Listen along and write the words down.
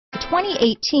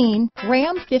2018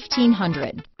 Ram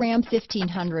 1500. Ram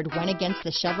 1500 went against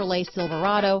the Chevrolet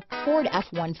Silverado, Ford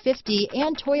F-150,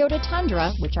 and Toyota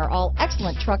Tundra, which are all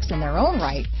excellent trucks in their own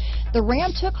right. The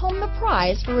Ram took home the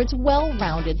prize for its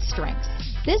well-rounded strengths.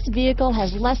 This vehicle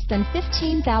has less than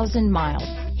 15,000 miles.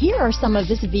 Here are some of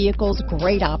this vehicle's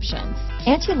great options: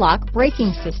 anti-lock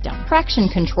braking system, traction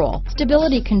control,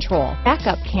 stability control,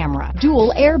 backup camera,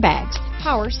 dual airbags,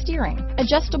 power steering,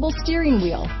 adjustable steering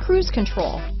wheel, cruise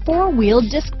control, four-wheel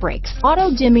disc brakes,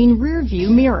 auto-dimming rear view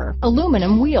mirror,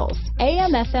 aluminum wheels,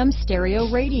 AM/FM stereo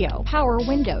radio, power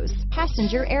windows,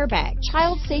 passenger airbag,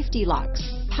 child safety locks,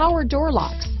 power door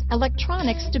locks,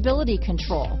 electronic stability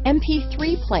control,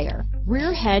 MP3 player,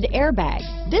 rear head airbag.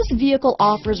 This vehicle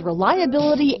offers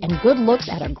reliability and good looks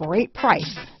at a great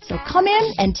price. So come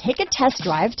in and take a test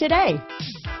drive today.